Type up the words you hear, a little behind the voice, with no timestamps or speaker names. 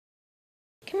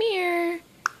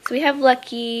So we have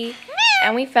Lucky,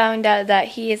 and we found out that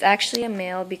he is actually a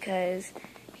male because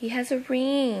he has a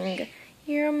ring.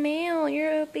 You're a male.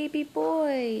 You're a baby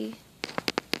boy.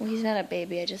 Well, he's not a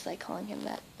baby. I just like calling him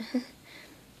that.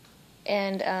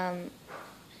 And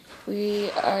we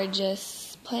are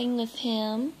just playing with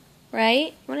him,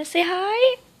 right? Want to say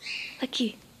hi?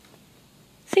 Lucky.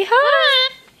 Say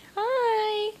hi.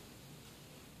 Hi.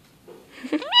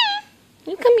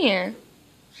 You come here.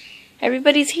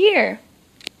 Everybody's here.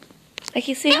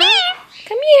 Lucky, say hi.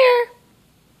 Come here.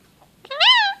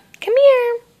 Come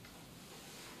here.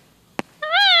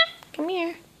 Come here.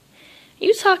 Are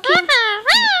you talking?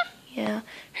 Yeah.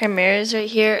 Her mirror's right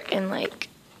here, and like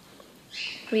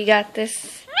we got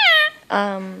this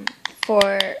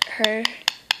for her.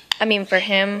 I mean for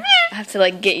him. I have to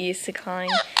like get used to calling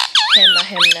him a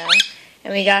him now.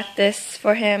 And we got this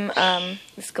for him.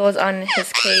 This goes on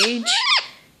his cage.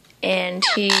 And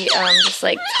he just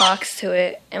like talks to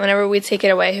it, and whenever we take it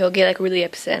away, he'll get like really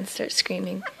upset and start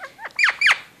screaming.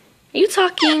 Are you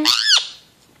talking?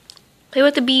 Play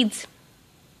with the beads.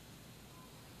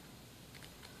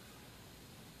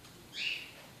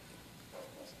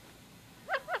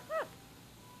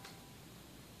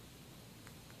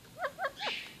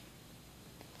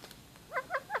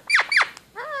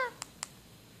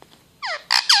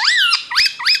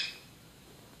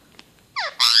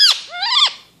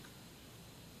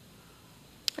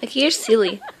 Like, you're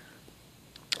silly.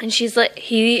 And she's like,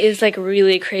 he is like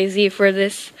really crazy for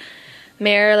this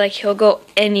mirror. Like, he'll go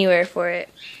anywhere for it.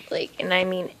 Like, and I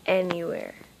mean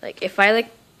anywhere. Like, if I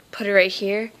like put it right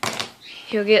here,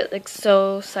 he'll get like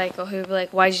so psycho. He'll be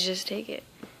like, why'd you just take it?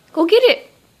 Go get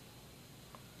it.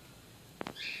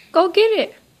 Go get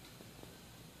it.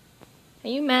 Are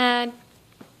you mad?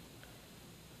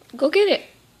 Go get it.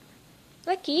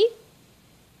 Lucky.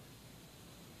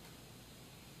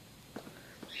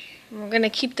 I'm gonna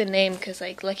keep the name because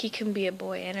like Lucky can be a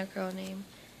boy and a girl name.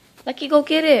 Lucky, go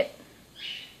get it.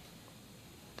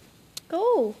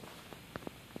 Go.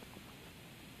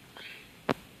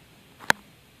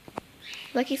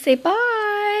 Lucky, say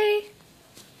bye.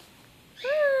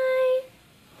 Bye.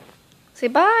 Say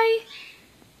bye.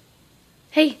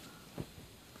 Hey.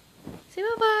 Say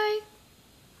bye-bye.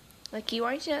 Lucky, why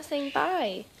aren't you not saying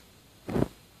bye?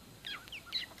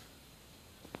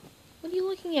 What are you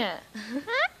looking at?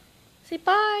 Say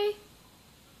bye.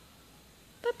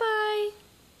 Bye-bye.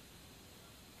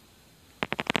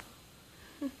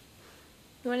 You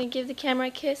want to give the camera a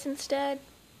kiss instead?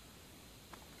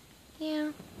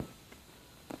 Yeah.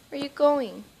 Where are you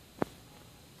going?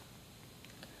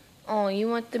 Oh, you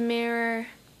want the mirror?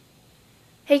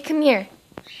 Hey, come here.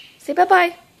 Say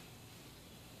bye-bye.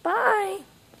 Bye.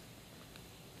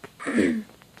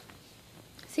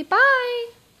 Say bye.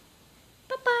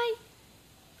 Bye-bye.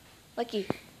 Lucky.